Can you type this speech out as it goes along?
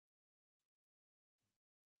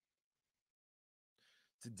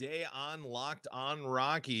Today on Locked On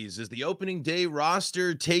Rockies, is the opening day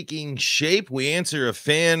roster taking shape? We answer a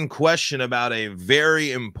fan question about a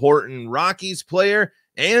very important Rockies player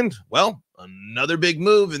and, well, another big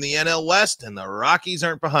move in the NL West, and the Rockies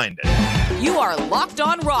aren't behind it. You are Locked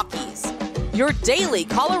On Rockies, your daily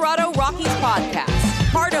Colorado Rockies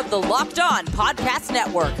podcast, part of the Locked On Podcast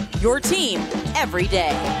Network, your team every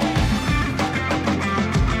day.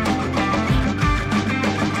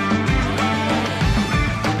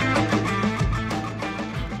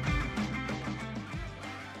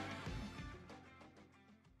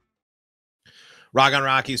 Rock on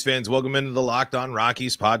Rockies fans, welcome into the Locked On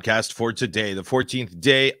Rockies podcast for today, the 14th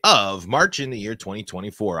day of March in the year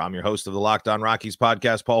 2024. I'm your host of the Locked On Rockies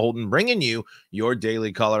podcast, Paul Holden, bringing you your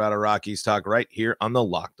daily Colorado Rockies talk right here on the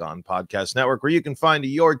Locked On Podcast Network, where you can find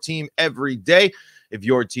your team every day. If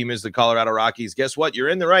your team is the Colorado Rockies, guess what? You're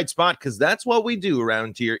in the right spot, because that's what we do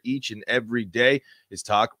around here each and every day is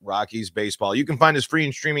talk Rockies baseball. You can find us free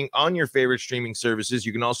and streaming on your favorite streaming services.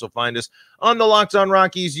 You can also find us on the Locked On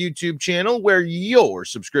Rockies YouTube channel, where your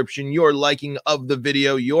subscription, your liking of the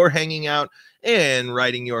video, your hanging out and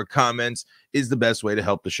writing your comments is the best way to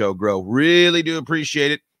help the show grow. Really do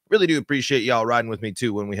appreciate it. Really do appreciate y'all riding with me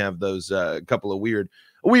too when we have those couple of weird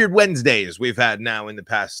Wednesdays we've had now in the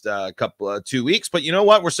past couple 2 weeks. But you know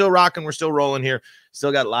what? We're still rocking. We're still rolling here.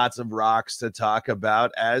 Still got lots of rocks to talk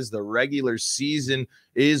about as the regular season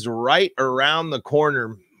is right around the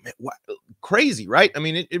corner. Crazy, right? I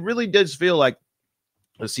mean, it really does feel like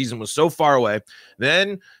the season was so far away.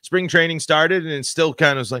 Then spring training started, and it's still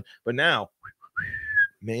kind of like, but now,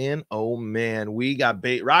 man, oh man, we got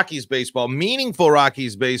Rockies baseball, meaningful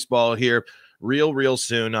Rockies baseball here real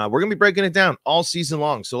soon. We're going to be breaking it down all season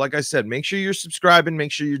long. So like I said, make sure you're subscribing,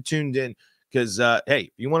 make sure you're tuned in, because, hey,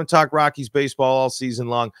 if you want to talk Rockies baseball all season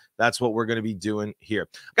long, that's what we're going to be doing here.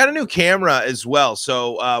 Got a new camera as well,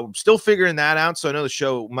 so still figuring that out. So I know the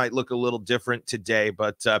show might look a little different today,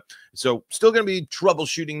 but so still going to be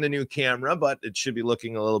troubleshooting the new camera, but it should be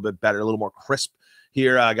looking a little bit better, a little more crisp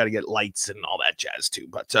here. I got to get lights and all that jazz too.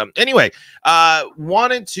 But anyway,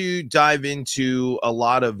 wanted to dive into a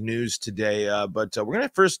lot of news today, but we're going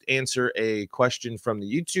to first answer a question from the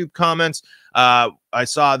YouTube comments. I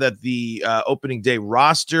saw that the opening day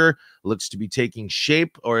roster looks to be taking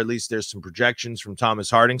shape, or at least there's some projections from Thomas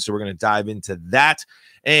Harding. So we're going to dive into that.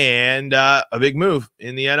 And a big move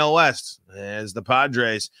in the NL West as the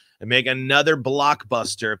Padres make another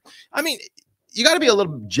blockbuster. I mean, you got to be a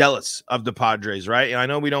little jealous of the Padres, right? I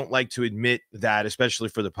know we don't like to admit that, especially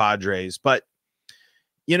for the Padres, but,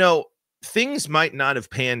 you know, things might not have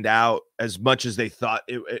panned out as much as they thought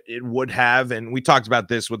it would have. And we talked about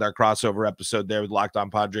this with our crossover episode there with Locked On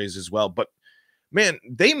Padres as well. But, man,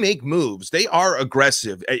 they make moves. They are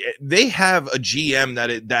aggressive. They have a GM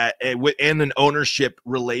and an ownership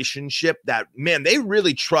relationship that, man, they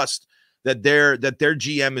really trust that their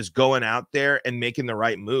GM is going out there and making the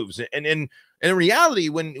right moves. And in reality,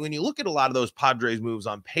 when you look at a lot of those Padres moves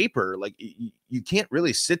on paper, like you can't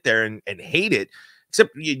really sit there and hate it,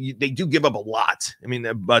 except they do give up a lot. I mean,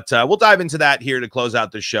 but we'll dive into that here to close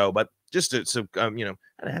out the show. But just to you know,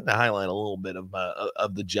 I had to highlight a little bit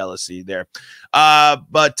of the jealousy there.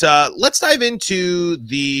 But let's dive into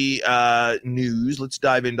the news. Let's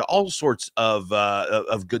dive into all sorts of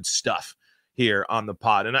good stuff here on the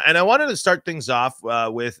pod. And I wanted to start things off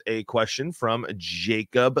with a question from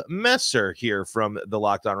Jacob Messer here from the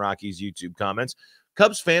Locked On Rockies YouTube comments.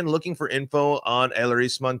 Cubs fan looking for info on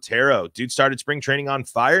Eleris Montero. Dude started spring training on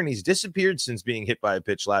fire, and he's disappeared since being hit by a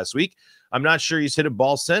pitch last week. I'm not sure he's hit a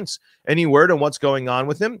ball since. Any word on what's going on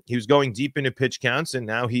with him? He was going deep into pitch counts, and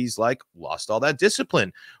now he's like lost all that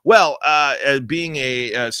discipline. Well,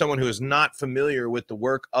 being someone who is not familiar with the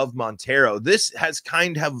work of Montero, this has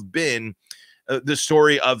kind of been the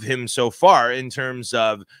story of him so far in terms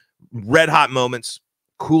of red hot moments,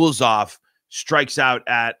 cools off, strikes out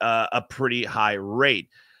at a pretty high rate.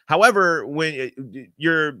 However, when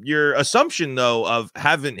your assumption though of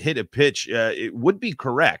haven't hit a pitch, it would be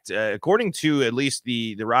correct. According to at least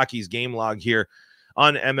the Rockies game log here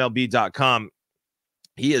on MLB.com,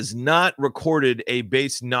 he has not recorded a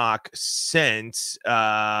base knock since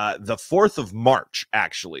the 4th of March,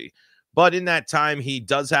 actually. But in that time, he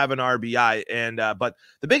does have an RBI. And but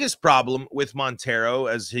the biggest problem with Montero,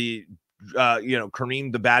 as he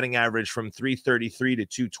careened the batting average from 333 to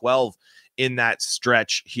 212 in that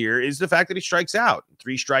stretch here is the fact that he strikes out.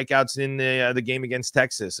 3 strikeouts in the game against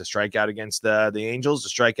Texas, a strikeout against the Angels, a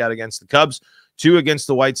strikeout against the Cubs, 2 against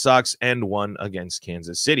the White Sox, and 1 against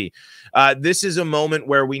Kansas City. This is a moment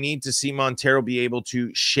where we need to see Montero be able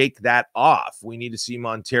to shake that off. We need to see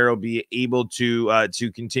Montero be able to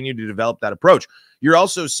continue to develop that approach. You're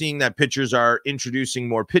also seeing that pitchers are introducing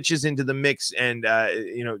more pitches into the mix and,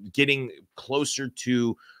 getting closer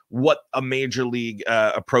to what a major league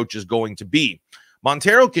approach is going to be.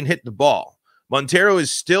 Montero can hit the ball. Montero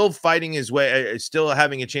is still fighting his way, still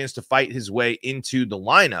having a chance to fight his way into the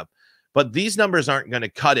lineup, but these numbers aren't going to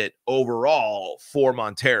cut it overall for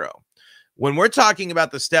Montero. When we're talking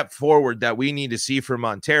about the step forward that we need to see for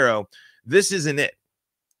Montero, this isn't it.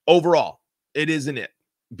 Overall, it isn't it.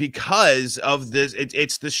 Because of this,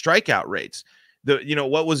 it's the strikeout rates.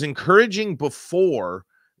 What was encouraging before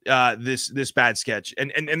this bad sketch,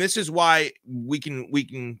 and this is why we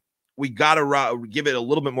gotta give it a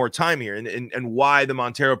little bit more time here, and why the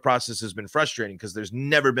Montero process has been frustrating, because there's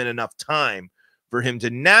never been enough time for him to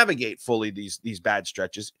navigate fully these bad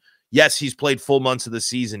stretches. Yes, he's played full months of the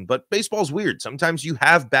season, but baseball's weird. Sometimes you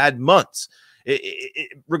have bad months.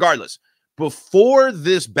 Regardless. Before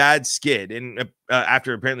this bad skid, and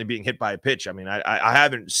after apparently being hit by a pitch, I mean, I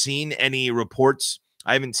haven't seen any reports.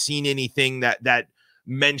 I haven't seen anything that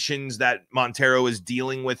mentions that Montero is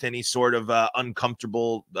dealing with any sort of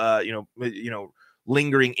uncomfortable,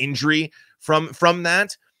 lingering injury from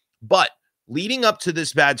that. But leading up to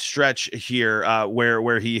this bad stretch here,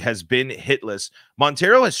 where he has been hitless,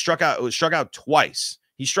 Montero has struck out twice.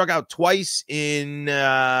 He struck out twice in,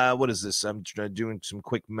 what is this? I'm doing some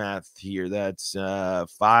quick math here. That's 6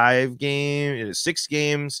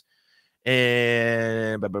 games.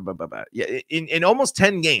 And in almost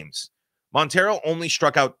 10 games, Montero only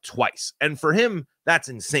struck out twice. And for him, that's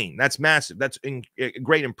insane. That's massive. That's a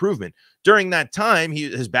great improvement. During that time,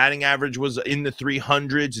 his batting average was in the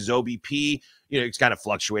 300s. His OBP, it's kind of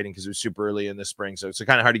fluctuating because it was super early in the spring. So it's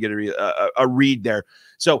kind of hard to get a read there.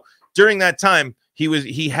 So during that time,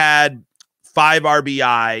 he had 5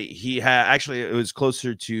 RBI. It was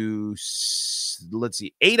closer to,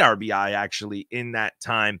 8 RBI actually in that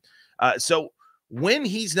time. So when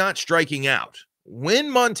he's not striking out,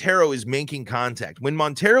 when Montero is making contact, when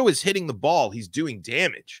Montero is hitting the ball, he's doing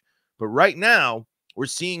damage. But right now, we're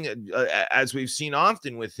seeing, as we've seen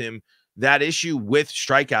often with him, that issue with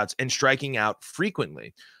strikeouts and striking out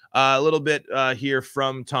frequently. A little bit here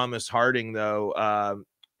from Thomas Harding, though.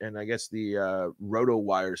 And I guess the Roto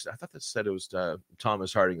Wires, I thought that said it was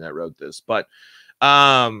Thomas Harding that wrote this, but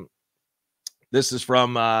this is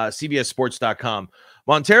from CBSSports.com.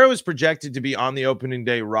 Montero is projected to be on the opening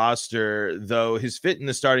day roster, though his fit in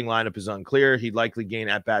the starting lineup is unclear. He'd likely gain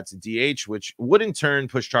at-bats at DH, which would in turn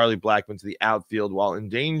push Charlie Blackmon to the outfield while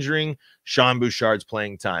endangering Sean Bouchard's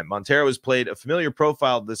playing time. Montero has played a familiar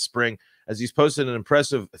profile this spring as he's posted an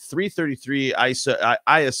impressive 333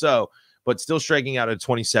 ISO, but still striking out at a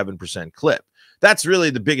 27% clip. That's really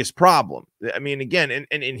the biggest problem. I mean, again,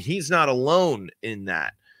 and he's not alone in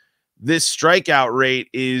that. This strikeout rate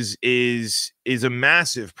is a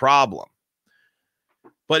massive problem.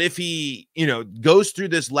 But if he, goes through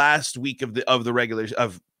this last week of the regular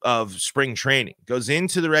of spring training, goes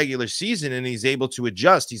into the regular season, and he's able to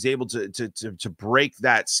adjust, he's able to break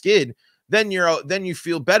that skid, then you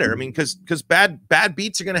feel better. I mean, because bad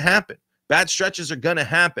beats are going to happen, bad stretches are going to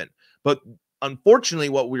happen. But unfortunately,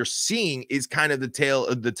 what we're seeing is kind of the tail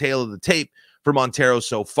of the tape for Montero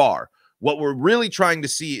so far. What we're really trying to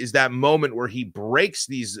see is that moment where he breaks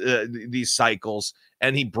these cycles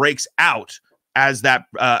and he breaks out as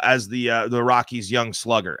the Rockies' young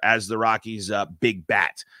slugger, as the Rockies' big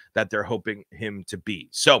bat that they're hoping him to be.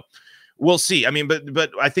 So we'll see. I mean,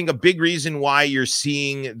 but I think a big reason why you're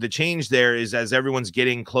seeing the change there is as everyone's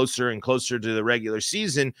getting closer and closer to the regular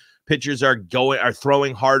season, pitchers are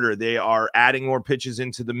throwing harder. They are adding more pitches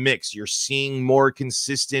into the mix. You're seeing more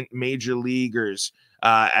consistent major leaguers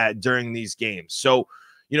during these games. So,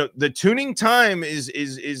 the tuning time is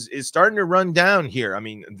starting to run down here. I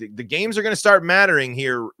mean, the games are going to start mattering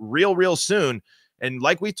here real soon. And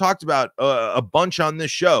like we talked about a bunch on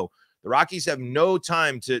this show, the Rockies have no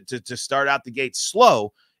time to start out the gate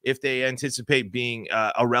slow if they anticipate being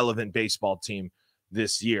a relevant baseball team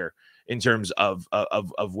this year in terms of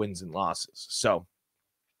wins and losses. So,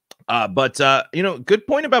 good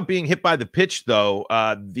point about being hit by the pitch, though.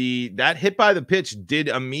 That hit by the pitch did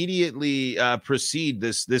immediately precede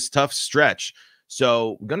this tough stretch.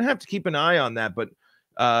 So I'm going to have to keep an eye on that, but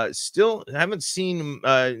still haven't seen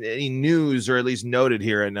any news, or at least noted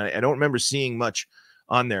here. And I don't remember seeing much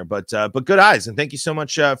on there. But good eyes, and thank you so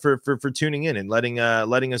much for tuning in and letting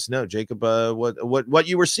us know, Jacob, what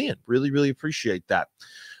you were seeing. Really appreciate that.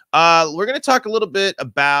 We're going to talk a little bit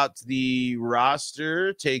about the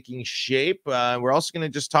roster taking shape. We're also going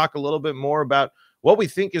to just talk a little bit more about what we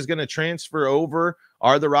think is going to transfer over.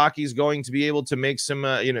 Are the Rockies going to be able to make some,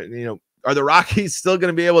 are the Rockies still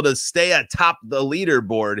going to be able to stay atop the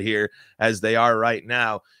leaderboard here as they are right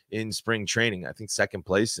now in spring training? I think second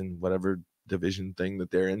place in whatever division thing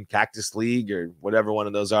that they're in, Cactus League or whatever one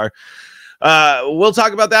of those are. We'll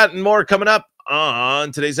talk about that and more coming up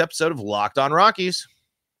on today's episode of Locked On Rockies.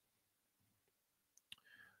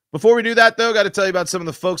 Before we do that, though, got to tell you about some of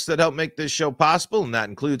the folks that help make this show possible, and that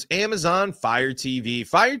includes Amazon Fire TV.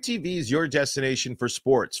 Fire TV is your destination for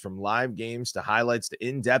sports, from live games to highlights to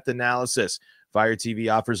in-depth analysis. Fire TV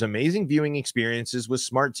offers amazing viewing experiences with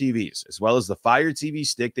smart TVs, as well as the Fire TV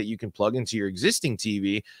stick that you can plug into your existing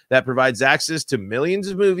TV that provides access to millions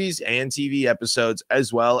of movies and TV episodes,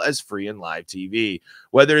 as well as free and live TV.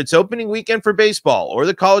 Whether it's opening weekend for baseball or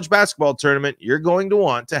the college basketball tournament, you're going to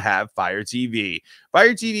want to have Fire TV.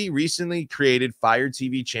 Fire TV recently created Fire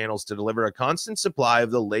TV channels to deliver a constant supply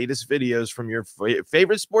of the latest videos from your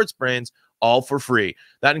favorite sports brands, all for free.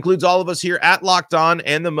 That includes all of us here at Locked On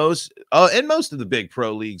and most of the big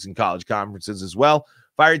pro leagues and college conferences as well.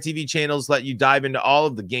 Fire TV channels let you dive into all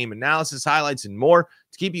of the game analysis, highlights, and more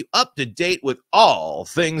to keep you up to date with all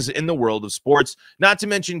things in the world of sports. Not to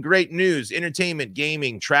mention great news, entertainment,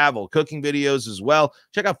 gaming, travel, cooking videos as well.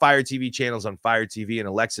 Check out Fire TV channels on Fire TV and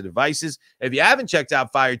Alexa devices. If you haven't checked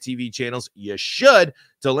out Fire TV channels, you should.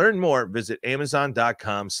 To learn more, visit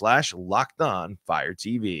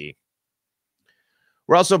Amazon.com/LockedOnFireTV.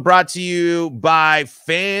 We're also brought to you by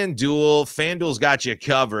FanDuel. FanDuel's got you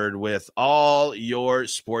covered with all your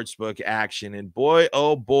sportsbook action. And boy,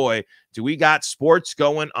 oh boy, do we got sports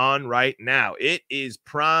going on right now. It is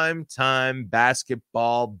prime time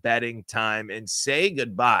basketball betting time. And say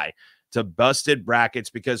goodbye to busted brackets,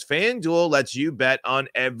 because FanDuel lets you bet on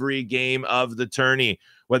every game of the tourney.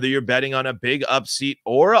 Whether you're betting on a big upseed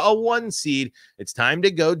or a one seed, it's time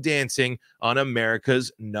to go dancing on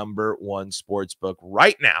America's #1 sportsbook.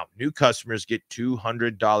 Right now, new customers get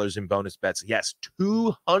 $200 in bonus bets. Yes,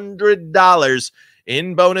 $200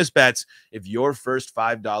 in bonus bets if your first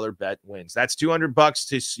 $5 bet wins. That's $200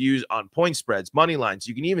 to use on point spreads, money lines.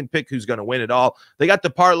 You can even pick who's going to win it all. They got the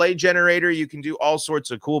parlay generator. You can do all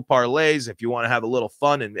sorts of cool parlays if you want to have a little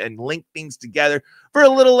fun and link things together for a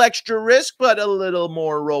little extra risk, but a little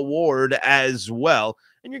more reward as well.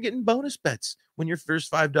 And you're getting bonus bets when your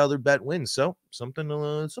first $5 bet wins. So something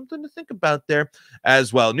to think about there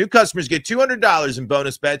as well. New customers get $200 in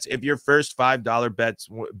bonus bets if your first $5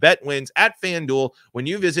 bet wins at FanDuel when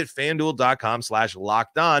you visit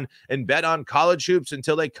FanDuel.com/LockedOn and bet on college hoops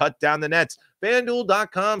until they cut down the nets.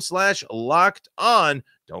 FanDuel.com/LockedOn.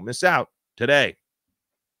 Don't miss out today.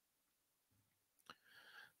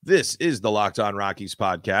 This is the Locked On Rockies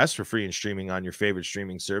podcast, for free and streaming on your favorite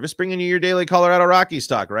streaming service, bringing you your daily Colorado Rockies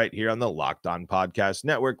talk right here on the Locked On Podcast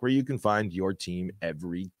Network, where you can find your team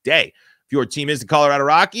every day. If your team is the Colorado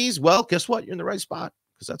Rockies, well, guess what? You're in the right spot,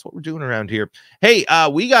 because that's what we're doing around here. Hey,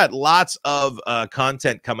 we got lots of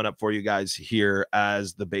content coming up for you guys here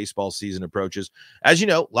as the baseball season approaches. As you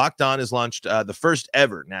know, Locked On has launched the first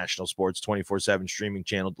ever national sports 24/7 streaming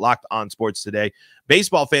channel, Locked On Sports Today.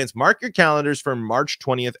 Baseball fans, mark your calendars for March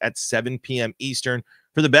 20th at 7 p.m. Eastern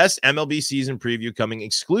for the best MLB season preview, coming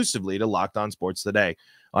exclusively to Locked On Sports Today.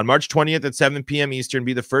 On March 20th at 7 p.m. Eastern,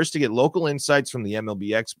 be the first to get local insights from the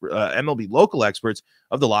MLB local experts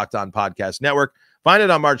of the Locked On Podcast Network. Find it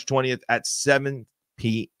on March 20th at 7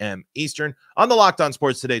 p.m. Eastern on the Locked On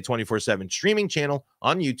Sports Today 24/7 streaming channel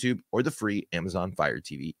on YouTube or the free Amazon Fire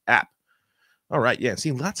TV app. All right, yeah,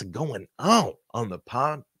 see, lots of going on the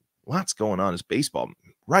pod. Lots going on. Is baseball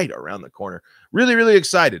right around the corner. Really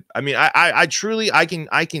excited. I mean, I truly, I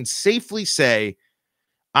can safely say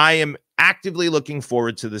I am actively looking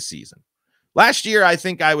forward to the season. Last year, I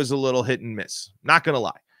think I was a little hit and miss. Not going to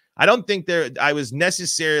lie. I don't think I was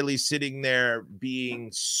necessarily sitting there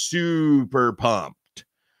being super pumped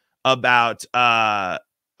about what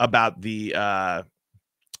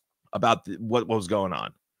was going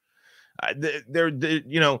on.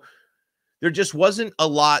 There just wasn't a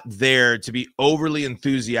lot there to be overly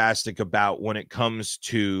enthusiastic about when it comes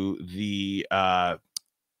to the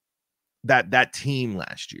that team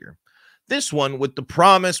last year. This one, with the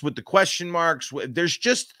promise, with the question marks, there's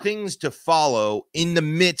just things to follow in the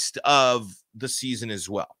midst of the season as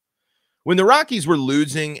well. When the Rockies were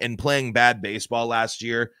losing and playing bad baseball last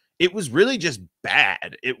year, it was really just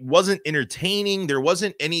bad. It wasn't entertaining. There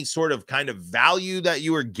wasn't any sort of kind of value that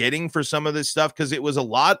you were getting for some of this stuff because it was a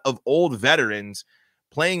lot of old veterans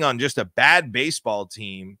playing on just a bad baseball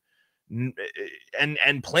team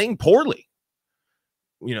and playing poorly.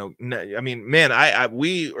 You know, I mean, man,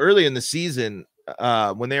 we early in the season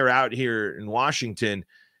when they were out here in Washington,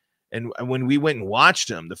 and when we went and watched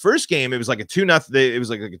them, the first game, it was like a 2-0. It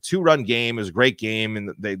was like a 2-run game. It was a great game,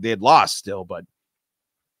 and they had lost still, but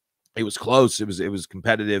it was close. It was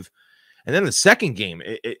competitive. And then the second game,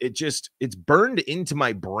 it's burned into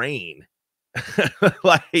my brain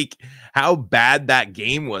like how bad that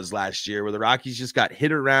game was last year, where the Rockies just got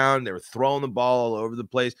hit around. They were throwing the ball all over the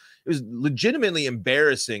place. It was legitimately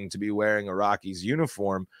embarrassing to be wearing a Rockies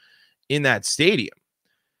uniform in that stadium.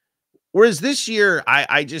 Whereas this year,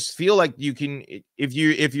 I just feel like you can, if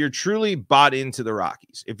you're truly bought into the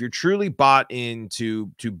Rockies, if you're truly bought into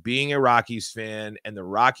being a Rockies fan and the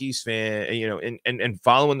Rockies fan, you know, and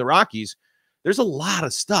following the Rockies, there's a lot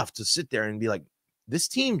of stuff to sit there and be like, this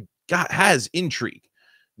team has intrigue.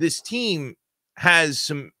 This team has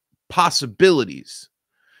some possibilities,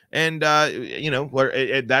 and you know,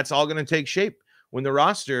 where that's all going to take shape when the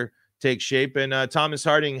roster takes shape. And Thomas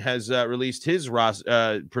Harding has released his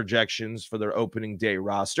projections for their opening day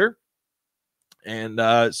roster. And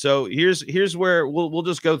so here's where we'll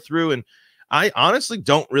just go through. And I honestly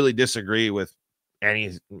don't really disagree with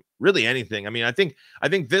anything. I mean, I think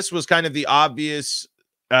this was kind of the obvious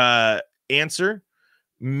answer.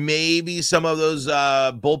 Maybe some of those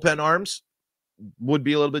bullpen arms would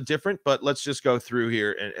be a little bit different, but let's just go through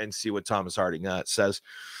here and see what Thomas Harding says.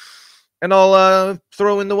 And I'll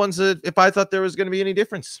throw in the ones that if I thought there was going to be any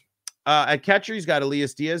difference. At catcher, he's got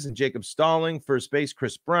Elias Diaz and Jacob Stalling. First base,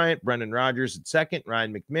 Chris Bryant. Brendan Rodgers at second.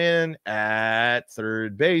 Ryan McMahon at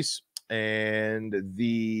third base. And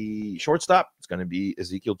the shortstop, it's going to be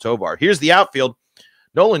Ezekiel Tovar. Here's the outfield.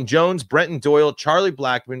 Nolan Jones, Brenton Doyle, Charlie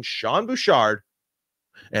Blackmon, Sean Bouchard,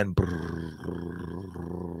 and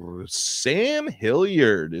Sam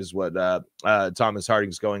Hilliard is what Thomas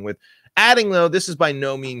Harding's going with. Adding, though, this is by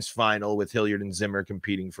no means final, with Hilliard and Zimmer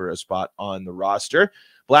competing for a spot on the roster.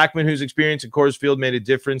 Blackmon, whose experience at Coors Field made a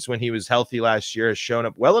difference when he was healthy last year, has shown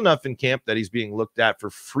up well enough in camp that he's being looked at for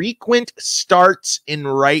frequent starts in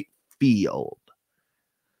right field.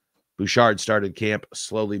 Bouchard started camp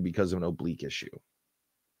slowly because of an oblique issue.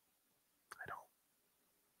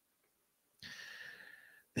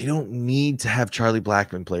 They don't need to have Charlie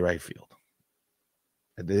Blackmon play right field.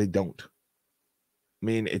 They don't. I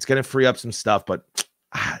mean, it's going to free up some stuff, but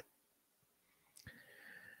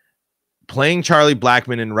playing Charlie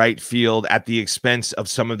Blackmon in right field at the expense of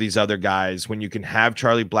some of these other guys, when you can have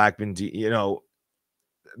Charlie Blackmon, you know,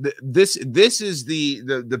 this is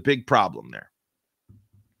the big problem there.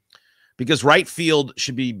 Because right field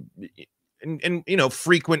should be, and you know,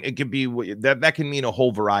 frequent. It could be that can mean a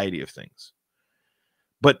whole variety of things.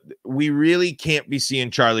 But we really can't be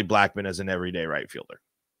seeing Charlie Blackmon as an everyday right fielder.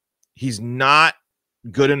 He's not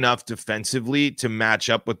good enough defensively to match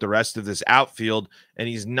up with the rest of this outfield, and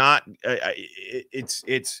he's not.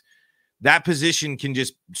 It's that position can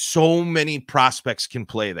just, so many prospects can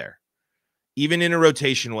play there, even in a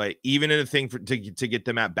rotation way, even in a thing to get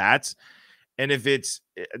them at bats. And if it's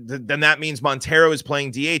then that means Montero is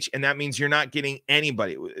playing DH, and that means you're not getting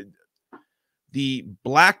anybody. The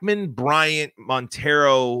Blackmon, Bryant,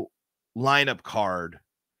 Montero lineup card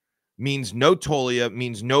means no Tolia,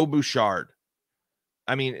 means no Bouchard.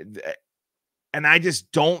 I mean, and I just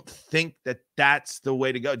don't think that that's the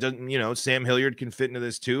way to go. Doesn't, you know, Sam Hilliard can fit into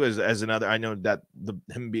this too as another. I know that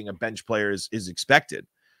him being a bench player is expected,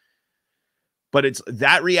 but it's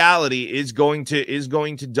that reality is going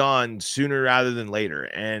to dawn sooner rather than later,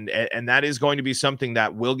 and that is going to be something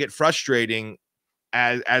that will get frustrating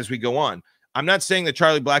as we go on. I'm not saying that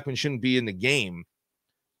Charlie Blackmon shouldn't be in the game.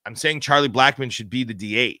 I'm saying Charlie Blackmon should be the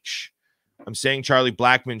DH. I'm saying Charlie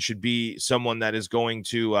Blackmon should be someone that is going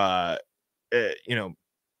to,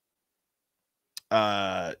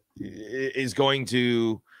 is going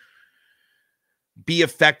to be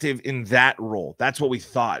effective in that role. That's what we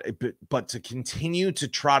thought. But to continue to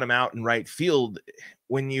trot him out in right field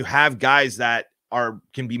when you have guys that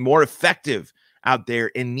can be more effective out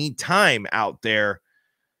there and need time out there,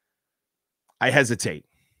 I hesitate.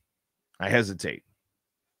 Part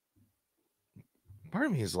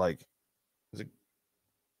of me is like,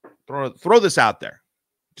 throw this out there.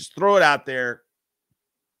 Just throw it out there.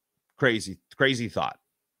 Crazy thought.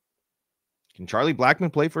 Can Charlie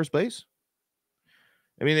Blackmon play first base?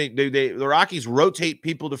 I mean, the Rockies rotate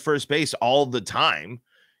people to first base all the time.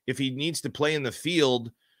 If he needs to play in the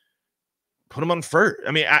field, put him on first.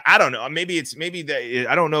 I mean, I don't know. Maybe that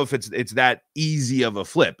I don't know if it's that easy of a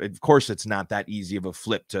flip. Of course, it's not that easy of a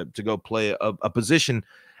flip to go play a position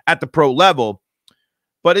at the pro level.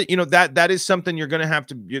 But that is something you're going to have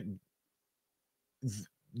to.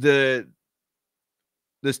 The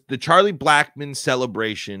Charlie Blackmon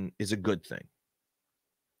celebration is a good thing.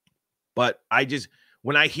 But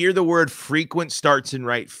when I hear the word frequent starts in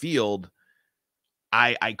right field,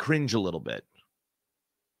 I cringe a little bit.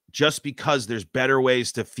 Just because there's better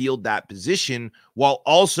ways to field that position while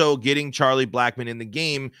also getting Charlie Blackmon in the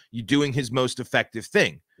game, you doing his most effective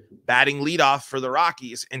thing, batting leadoff for the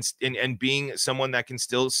Rockies and being someone that can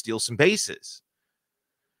still steal some bases.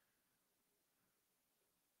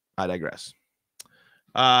 I digress.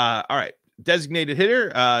 All right. Designated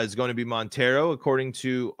hitter is going to be Montero, according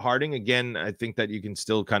to Harding. Again, I think that you can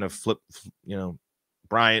still kind of flip,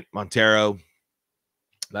 Bryant, Montero.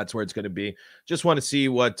 That's where it's going to be. Just want to see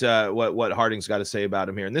what Harding's got to say about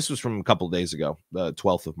him here. And this was from a couple of days ago, the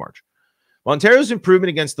 12th of March. Montero's improvement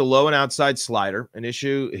against the low and outside slider, an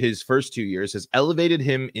issue his first 2 years, has elevated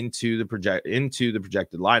him into the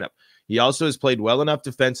projected lineup. He also has played well enough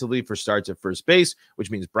defensively for starts at first base, which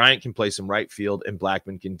means Bryant can play some right field and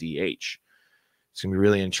Blackmon can DH. It's going to be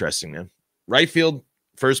really interesting, man. Right field,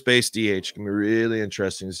 first base, DH. Can be really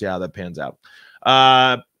interesting to see how that pans out.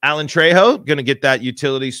 Alan Trejo, going to get that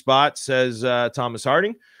utility spot, says Thomas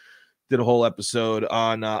Harding. Did a whole episode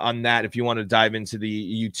on that if you want to dive into the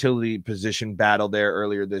utility position battle there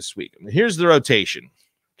earlier this week. Here's the rotation.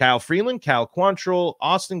 Kyle Freeland, Cal Quantrill,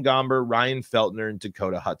 Austin Gomber, Ryan Feltner, and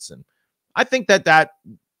Dakota Hudson. I think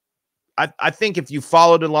I think if you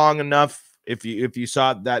followed along enough, if you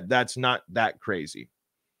saw that's not that crazy.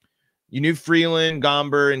 You knew Freeland,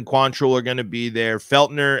 Gomber, and Quantrill are going to be there.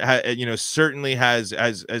 Feltner, certainly has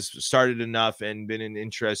started enough and been in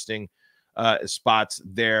interesting spots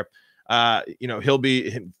there. He'll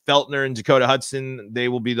be Feltner and Dakota Hudson. They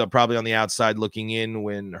will be probably on the outside looking in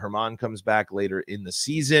when Herman comes back later in the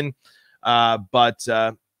season.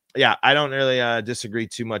 Yeah, I don't really disagree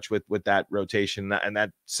too much with that rotation, and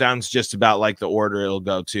that sounds just about like the order it'll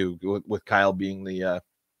go to, with Kyle being the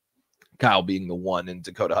 1 and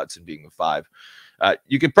Dakota Hudson being the 5.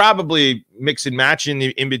 You could probably mix and match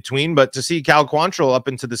in between, but to see Cal Quantrill up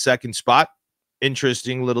into the second spot,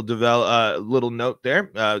 interesting little note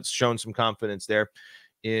there. It's showing some confidence there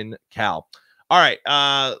in Cal. All right,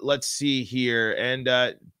 let's see here.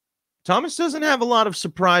 And Thomas doesn't have a lot of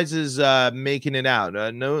surprises making it out.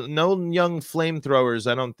 No young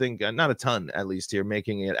flamethrowers, I don't think, not a ton at least here,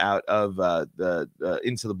 making it out of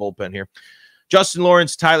into the bullpen here. Justin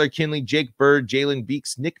Lawrence, Tyler Kinley, Jake Bird, Jalen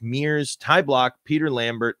Beeks, Nick Mears, Ty Block, Peter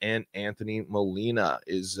Lambert, and Anthony Molina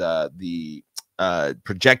is the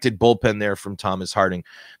projected bullpen there from Thomas Harding.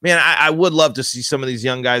 Man, I would love to see some of these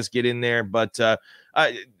young guys get in there, but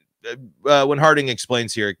when Harding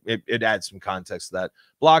explains here, it adds some context to that.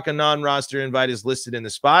 Block, a non-roster invite, is listed in the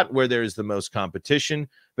spot where there is the most competition.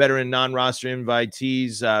 Veteran non-roster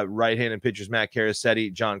invitees, right-handed pitchers Matt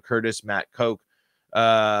Carasetti, John Curtis, Matt Koch,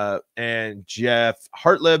 and Jeff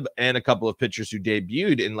Hartleb, and a couple of pitchers who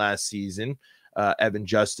debuted in last season, Evan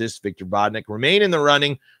Justice, Victor Vodnik, remain in the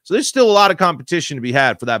running. So there's still a lot of competition to be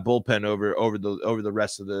had for that bullpen over the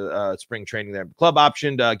rest of the spring training there. Club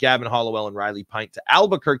optioned Gavin Hollowell and Riley Pint to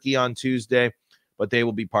Albuquerque on Tuesday, but they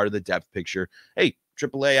will be part of the depth picture. Hey,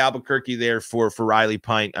 AAA Albuquerque there for Riley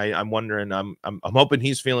Pint. I'm wondering. I'm hoping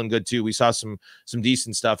he's feeling good too. We saw some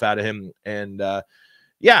decent stuff out of him, and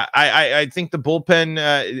yeah, I think the bullpen,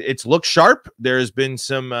 it's looked sharp. There has been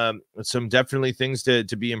some definitely things to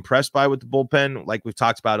be impressed by with the bullpen, like we've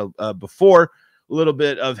talked about before. A little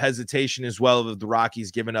bit of hesitation as well of the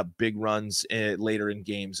Rockies giving up big runs later in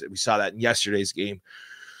games. We saw that in yesterday's game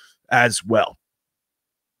as well.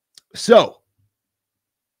 So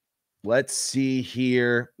let's see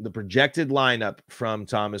here the projected lineup from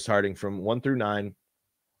Thomas Harding from 1 through 9.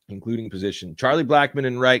 Including position. Charlie Blackmon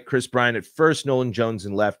in right, Chris Bryant at first, Nolan Jones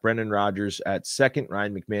in left, Brendan Rodgers at second,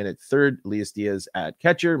 Ryan McMahon at third, Elias Diaz at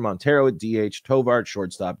catcher, Montero at DH, Tovar at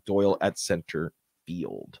shortstop, Doyle at center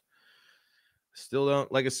field. Still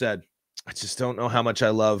don't, like I said, I just don't know how much I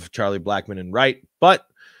love Charlie Blackmon in right, but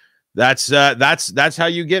that's how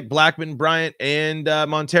you get Blackmon, Bryant, and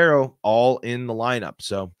Montero all in the lineup.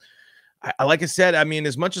 So like I said, I mean,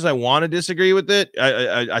 as much as I want to disagree with it,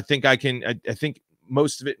 I think I can. I think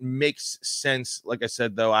most of it makes sense. Like I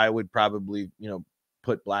said, though, I would probably,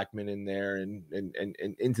 put Blackmon in there and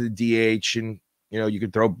into the DH, and, you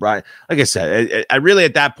could throw Bryant. Like I said, I really,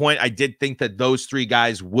 at that point, I did think that those 3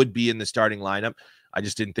 guys would be in the starting lineup. I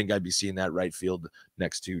just didn't think I'd be seeing that right field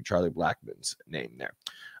next to Charlie Blackmon's name there.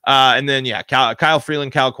 And then, yeah, Kyle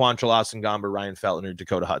Freeland, Cal Quantrill, Austin Gomber, Ryan Feltner,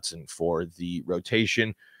 Dakota Hudson for the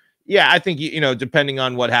rotation. Yeah, I think, depending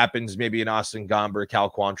on what happens, maybe an Austin Gomber,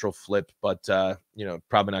 Cal Quantrill flip, but,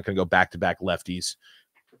 probably not going to go back-to-back lefties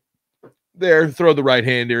there. Throw the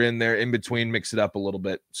right-hander in there in between, mix it up a little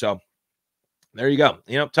bit. So there you go.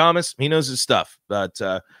 Thomas, he knows his stuff. But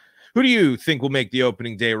who do you think will make the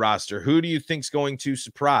opening day roster? Who do you think's going to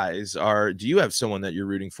surprise? Or do you have someone that you're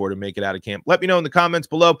rooting for to make it out of camp? Let me know in the comments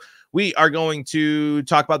below. We are going to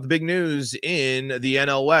talk about the big news in the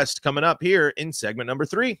NL West coming up here in segment number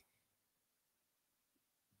 3.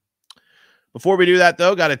 Before we do that,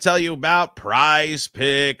 though, got to tell you about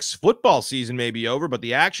PrizePicks. Football season may be over, but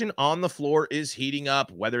the action on the floor is heating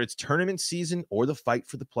up. Whether it's tournament season or the fight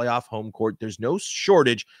for the playoff home court, there's no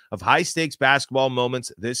shortage of high-stakes basketball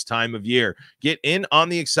moments this time of year. Get in on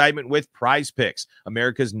the excitement with PrizePicks,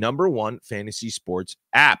 America's #1 fantasy sports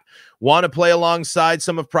app. Want to play alongside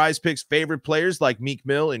some of PrizePicks' favorite players like Meek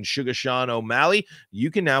Mill and Sugar Sean O'Malley?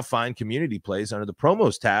 You can now find community plays under the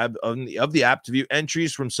promos tab of the app to view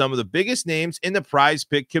entries from some of the biggest names in the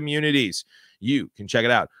PrizePick communities. You can check it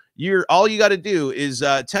out. All you got to do is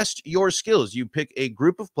test your skills. You pick a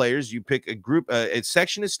group of players. You pick a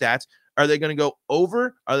section of stats. Are they going to go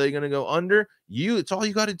over? Are they going to go under? It's all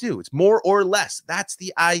you got to do. It's more or less. That's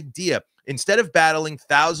the idea. Instead of battling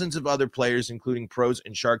thousands of other players, including pros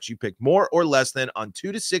and sharks, you pick more or less than on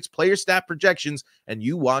 2 to 6 player stat projections, and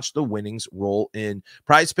you watch the winnings roll in.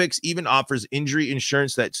 PrizePicks even offers injury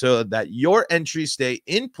insurance so that your entries stay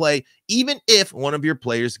in play even if one of your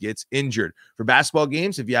players gets injured. For basketball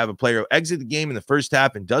games, if you have a player who exits the game in the first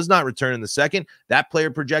half and does not return in the second, that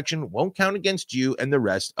player projection won't count against you and the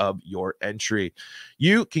rest of your entry.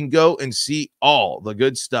 You can go and see all the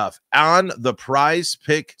good stuff on the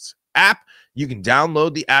PrizePicks app. You can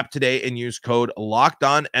download the app today and use code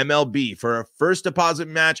LOCKEDONMLB for a first deposit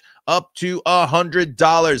match up to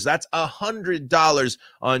 $100. That's $100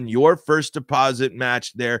 on your first deposit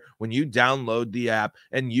match there when you download the app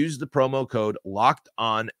and use the promo code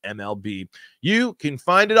LOCKEDONMLB. You can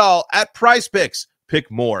find it all at PrizePicks. Pick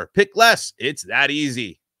more, pick less. It's that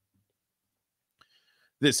easy.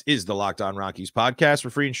 This is the Locked On Rockies podcast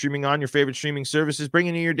for free and streaming on your favorite streaming services,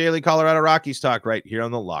 bringing you your daily Colorado Rockies talk right here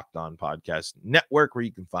on the Locked On Podcast Network, where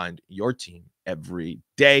you can find your team every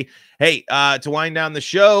day. Hey, to wind down the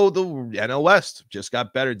show, the NL West just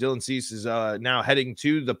got better. Dylan Cease is now heading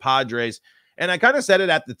to the Padres, and I kind of said it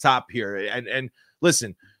at the top here. And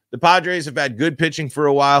listen, the Padres have had good pitching for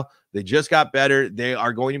a while. They just got better. They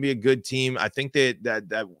are going to be a good team. I think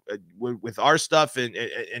that with our stuff and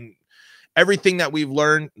everything that we've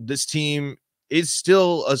learned, this team is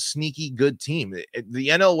still a sneaky good team. The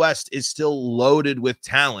NL West is still loaded with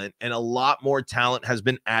talent, and a lot more talent has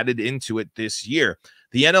been added into it this year.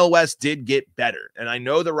 The NL West did get better, and I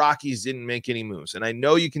know the Rockies didn't make any moves, and I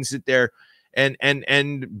know you can sit there and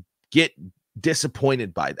get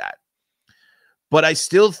disappointed by that. But I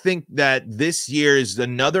still think that this year is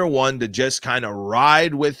another one to just kind of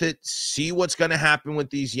ride with it, see what's going to happen with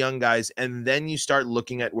these young guys, and then you start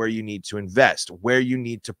looking at where you need to invest, where you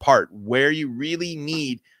need to part, where you really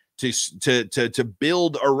need to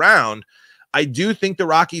build around. I do think the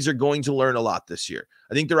Rockies are going to learn a lot this year.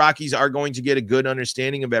 I think the Rockies are going to get a good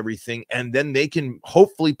understanding of everything, and then they can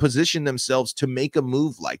hopefully position themselves to make a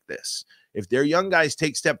move like this. If their young guys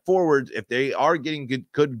take step forward, if they are getting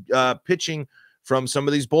good pitching from some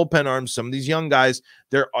of these bullpen arms, some of these young guys,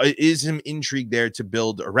 there is some intrigue there to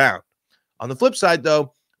build around. On the flip side,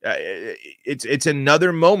 though, it's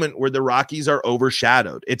another moment where the Rockies are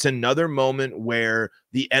overshadowed. It's another moment where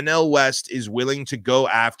the NL West is willing to go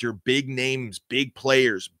after big names, big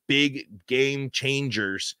players, big game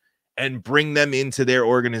changers, and bring them into their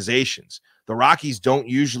organizations. The Rockies aren't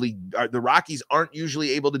usually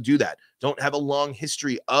able to do that, don't have a long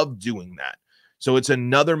history of doing that. So it's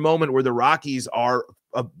another moment where the Rockies are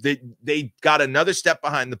they got another step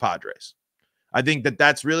behind the Padres. I think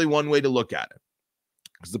that's really one way to look at it,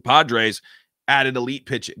 because the Padres added elite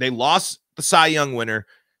pitching. They lost the Cy Young winner,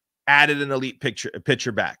 added an elite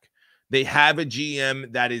pitcher back. They have a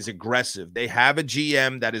GM that is aggressive. They have a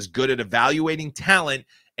GM that is good at evaluating talent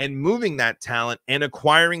and moving that talent and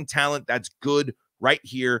acquiring talent that's good right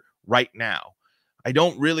here, right now.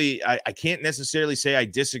 I can't necessarily say I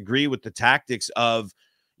disagree with the tactics of,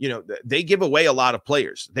 they give away a lot of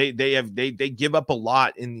players. They give up a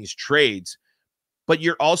lot in these trades, but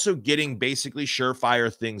you're also getting basically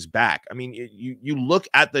surefire things back. I mean, you look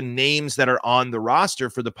at the names that are on the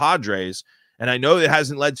roster for the Padres, and I know it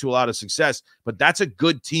hasn't led to a lot of success, but that's a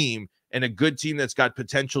good team, and a good team that's got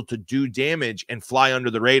potential to do damage and fly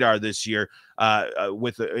under the radar this year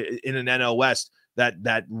in an NL West.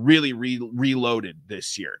 that really reloaded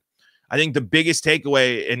this year. I think the biggest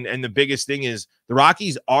takeaway and the biggest thing is the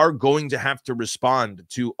Rockies are going to have to respond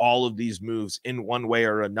to all of these moves in one way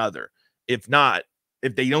or another. If not,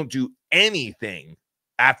 if they don't do anything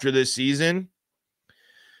after this season,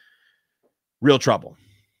 real trouble,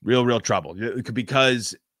 real trouble,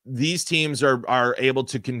 because these teams are able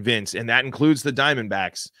to convince, and that includes the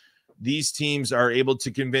Diamondbacks. These teams are able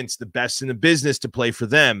to convince the best in the business to play for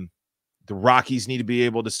them. The Rockies need to be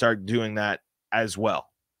able to start doing that as well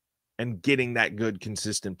and getting that good,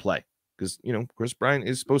 consistent play, because, Chris Bryant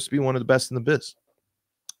is supposed to be one of the best in the biz.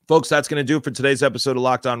 Folks, that's going to do it for today's episode of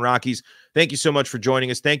Locked On Rockies. Thank you so much for joining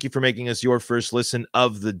us. Thank you for making us your first listen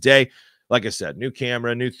of the day. Like I said, new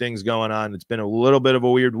camera, new things going on. It's been a little bit of a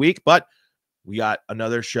weird week, but we got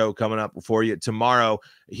another show coming up for you tomorrow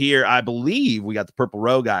here. I believe we got the Purple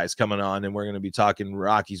Row guys coming on, and we're going to be talking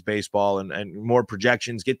Rockies baseball and more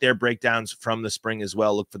projections, get their breakdowns from the spring as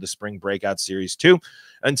well. Look for the spring breakout series too.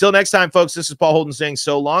 Until next time, folks, this is Paul Holden saying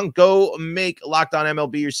so long. Go make Locked On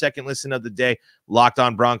MLB your second listen of the day. Locked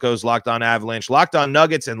On Broncos, Locked On Avalanche, Locked On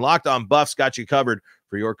Nuggets, and Locked On Buffs got you covered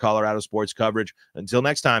for your Colorado sports coverage. Until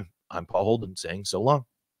next time, I'm Paul Holden saying so long.